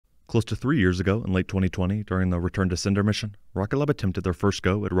Close to 3 years ago, in late 2020, during the Return to Cinder mission, Rocket Lab attempted their first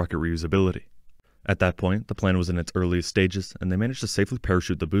go at rocket reusability. At that point, the plan was in its earliest stages, and they managed to safely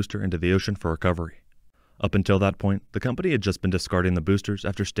parachute the booster into the ocean for recovery. Up until that point, the company had just been discarding the boosters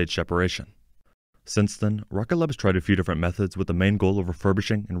after stage separation. Since then, Rocket Lab has tried a few different methods with the main goal of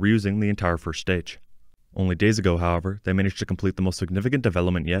refurbishing and reusing the entire first stage. Only days ago, however, they managed to complete the most significant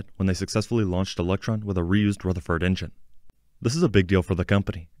development yet when they successfully launched Electron with a reused Rutherford engine. This is a big deal for the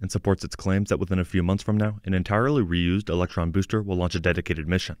company, and supports its claims that within a few months from now, an entirely reused Electron booster will launch a dedicated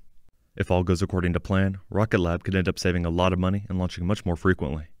mission. If all goes according to plan, Rocket Lab could end up saving a lot of money and launching much more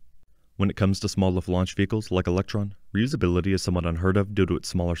frequently. When it comes to small lift launch vehicles like Electron, reusability is somewhat unheard of due to its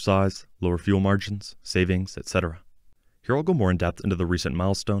smaller size, lower fuel margins, savings, etc. Here I'll go more in depth into the recent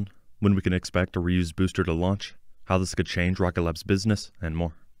milestone, when we can expect a reused booster to launch, how this could change Rocket Lab's business, and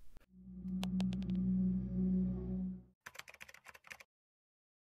more.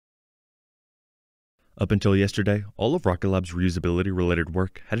 Up until yesterday, all of Rocket Lab's reusability-related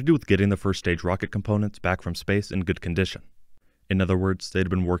work had to do with getting the first stage rocket components back from space in good condition. In other words, they had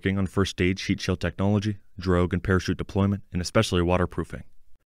been working on first stage sheet shell technology, drogue and parachute deployment, and especially waterproofing.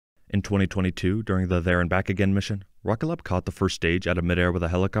 In 2022, during the There and Back Again mission, Rocket Lab caught the first stage out of midair with a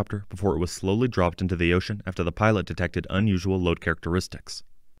helicopter before it was slowly dropped into the ocean after the pilot detected unusual load characteristics.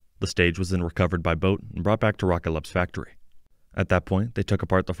 The stage was then recovered by boat and brought back to Rocket Lab's factory. At that point, they took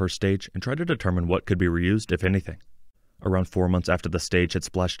apart the first stage and tried to determine what could be reused, if anything. Around 4 months after the stage had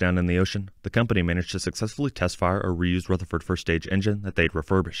splashed down in the ocean, the company managed to successfully test fire a reused Rutherford first stage engine that they'd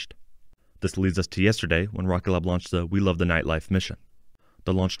refurbished. This leads us to yesterday when Rocket Lab launched the We Love the Nightlife mission.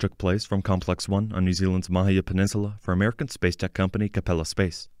 The launch took place from Complex 1 on New Zealand's Mahia Peninsula for American space tech company Capella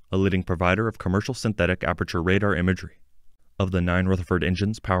Space, a leading provider of commercial synthetic aperture radar imagery. Of the 9 Rutherford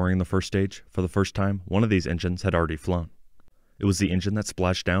engines powering the first stage, for the first time, one of these engines had already flown. It was the engine that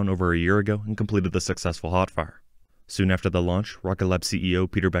splashed down over a year ago and completed the successful hot fire. Soon after the launch, Rocket Lab CEO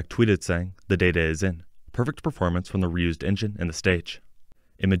Peter Beck tweeted saying, "The data is in. Perfect performance from the reused engine and the stage."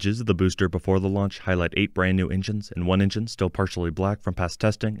 Images of the booster before the launch highlight 8 brand new engines and 1 engine still partially black from past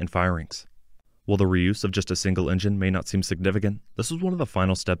testing and firings. While the reuse of just a single engine may not seem significant, this was one of the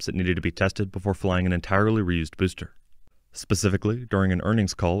final steps that needed to be tested before flying an entirely reused booster. Specifically, during an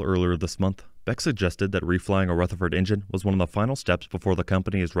earnings call earlier this month, Beck suggested that reflying a Rutherford engine was one of the final steps before the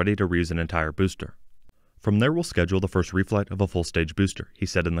company is ready to reuse an entire booster. From there we'll schedule the first reflight of a full-stage booster, he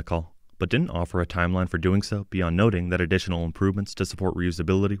said in the call, but didn't offer a timeline for doing so beyond noting that additional improvements to support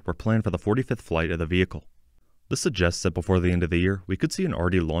reusability were planned for the 45th flight of the vehicle. This suggests that before the end of the year, we could see an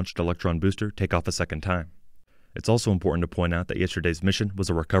already launched Electron booster take off a second time. It's also important to point out that yesterday's mission was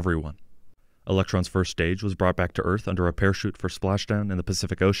a recovery one. Electron's first stage was brought back to Earth under a parachute for splashdown in the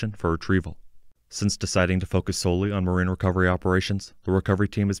Pacific Ocean for retrieval. Since deciding to focus solely on marine recovery operations, the recovery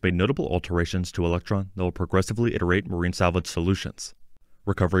team has made notable alterations to Electron that will progressively iterate marine salvage solutions.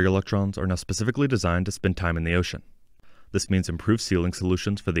 Recovery Electrons are now specifically designed to spend time in the ocean. This means improved sealing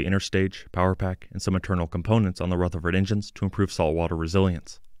solutions for the inner stage, power pack, and some internal components on the Rutherford engines to improve saltwater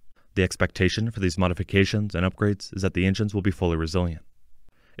resilience. The expectation for these modifications and upgrades is that the engines will be fully resilient.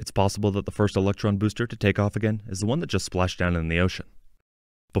 It's possible that the first Electron booster to take off again is the one that just splashed down in the ocean.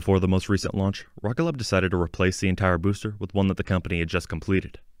 Before the most recent launch, Rocket Lab decided to replace the entire booster with one that the company had just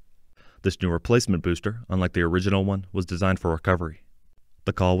completed. This new replacement booster, unlike the original one, was designed for recovery.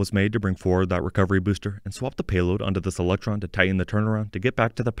 The call was made to bring forward that recovery booster and swap the payload onto this Electron to tighten the turnaround to get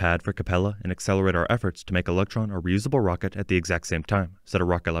back to the pad for Capella and accelerate our efforts to make Electron a reusable rocket at the exact same time, said a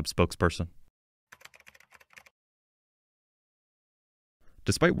Rocket Lab spokesperson.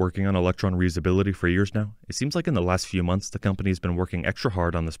 Despite working on Electron reusability for years now, it seems like in the last few months the company has been working extra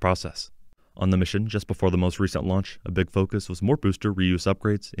hard on this process. On the mission just before the most recent launch, a big focus was more booster reuse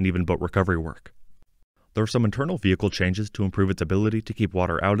upgrades and even boat recovery work. There are some internal vehicle changes to improve its ability to keep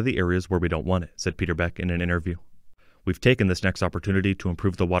water out of the areas where we don't want it, said Peter Beck in an interview. We've taken this next opportunity to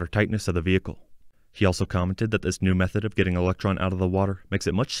improve the water tightness of the vehicle. He also commented that this new method of getting Electron out of the water makes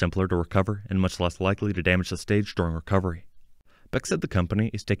it much simpler to recover and much less likely to damage the stage during recovery. Beck said the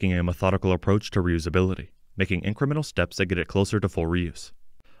company is taking a methodical approach to reusability, making incremental steps that get it closer to full reuse.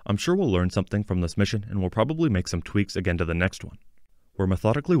 I'm sure we'll learn something from this mission and we'll probably make some tweaks again to the next one. We're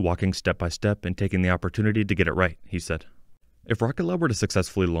methodically walking step by step and taking the opportunity to get it right, he said. If Rocket Lab were to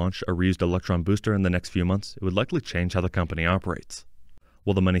successfully launch a reused Electron booster in the next few months, it would likely change how the company operates.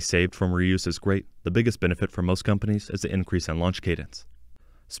 While the money saved from reuse is great, the biggest benefit for most companies is the increase in launch cadence.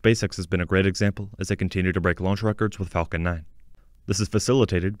 SpaceX has been a great example as they continue to break launch records with Falcon 9. This is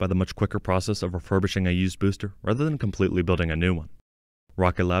facilitated by the much quicker process of refurbishing a used booster rather than completely building a new one.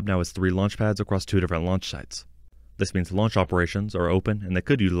 Rocket Lab now has 3 launch pads across 2 different launch sites. This means launch operations are open and they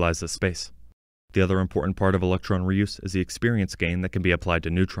could utilize this space. The other important part of Electron reuse is the experience gain that can be applied to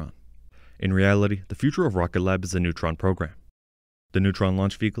Neutron. In reality, the future of Rocket Lab is the Neutron program. The Neutron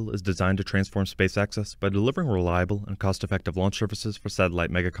launch vehicle is designed to transform space access by delivering reliable and cost-effective launch services for satellite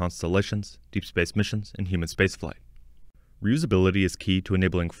megaconstellations, deep space missions, and human spaceflight. Reusability is key to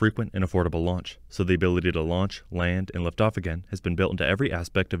enabling frequent and affordable launch, so the ability to launch, land, and lift off again has been built into every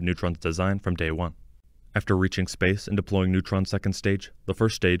aspect of Neutron's design from day one. After reaching space and deploying Neutron's second stage, the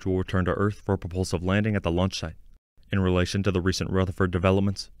first stage will return to Earth for a propulsive landing at the launch site. In relation to the recent Rutherford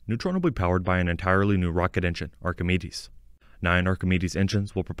developments, Neutron will be powered by an entirely new rocket engine, Archimedes. 9 Archimedes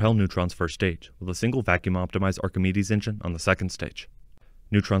engines will propel Neutron's first stage, with a single vacuum-optimized Archimedes engine on the second stage.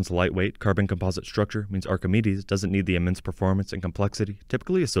 Neutron's lightweight carbon composite structure means Archimedes doesn't need the immense performance and complexity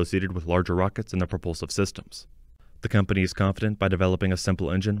typically associated with larger rockets and their propulsive systems. The company is confident by developing a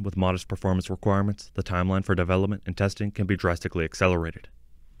simple engine with modest performance requirements, the timeline for development and testing can be drastically accelerated.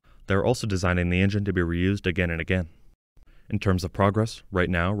 They are also designing the engine to be reused again and again. In terms of progress, right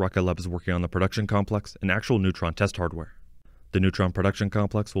now Rocket Lab is working on the production complex and actual Neutron test hardware. The Neutron production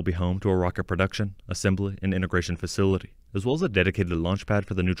complex will be home to a rocket production, assembly, and integration facility, as well as a dedicated launch pad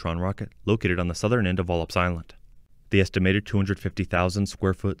for the Neutron rocket located on the southern end of Wallops Island. The estimated 250,000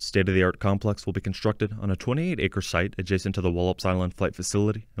 square foot state-of-the-art complex will be constructed on a 28-acre site adjacent to the Wallops Island Flight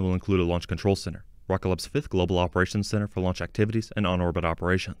Facility and will include a launch control center, Rocket Lab's 5th global operations center for launch activities and on-orbit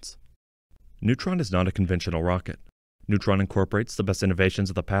operations. Neutron is not a conventional rocket. Neutron incorporates the best innovations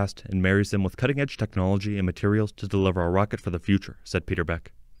of the past and marries them with cutting-edge technology and materials to deliver a rocket for the future, said Peter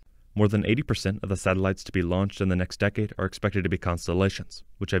Beck. More than 80% of the satellites to be launched in the next decade are expected to be constellations,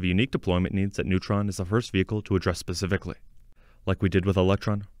 which have unique deployment needs that Neutron is the first vehicle to address specifically. Like we did with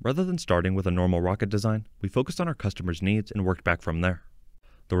Electron, rather than starting with a normal rocket design, we focused on our customers' needs and worked back from there.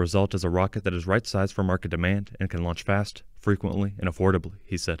 The result is a rocket that is right-sized for market demand and can launch fast, frequently, and affordably,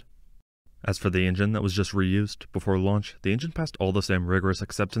 he said. As for the engine that was just reused, before launch, the engine passed all the same rigorous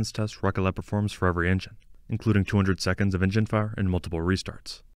acceptance tests Rocket Lab performs for every engine, including 200 seconds of engine fire and multiple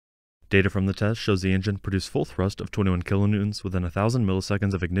restarts. Data from the test shows the engine produced full thrust of 21 kilonewtons within 1,000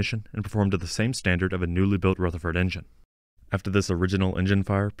 milliseconds of ignition and performed to the same standard of a newly built Rutherford engine. After this original engine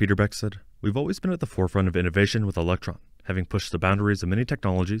fire, Peter Beck said, "We've always been at the forefront of innovation with Electron, having pushed the boundaries of many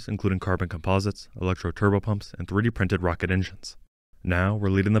technologies including carbon composites, electro-turbopumps, and 3D printed rocket engines. Now, we're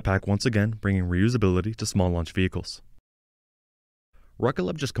leading the pack once again, bringing reusability to small launch vehicles." Rocket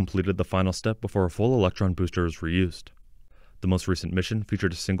Lab just completed the final step before a full Electron booster is reused. The most recent mission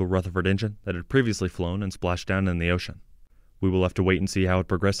featured a single Rutherford engine that had previously flown and splashed down in the ocean. We will have to wait and see how it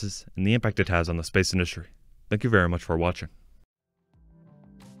progresses and the impact it has on the space industry. Thank you very much for watching.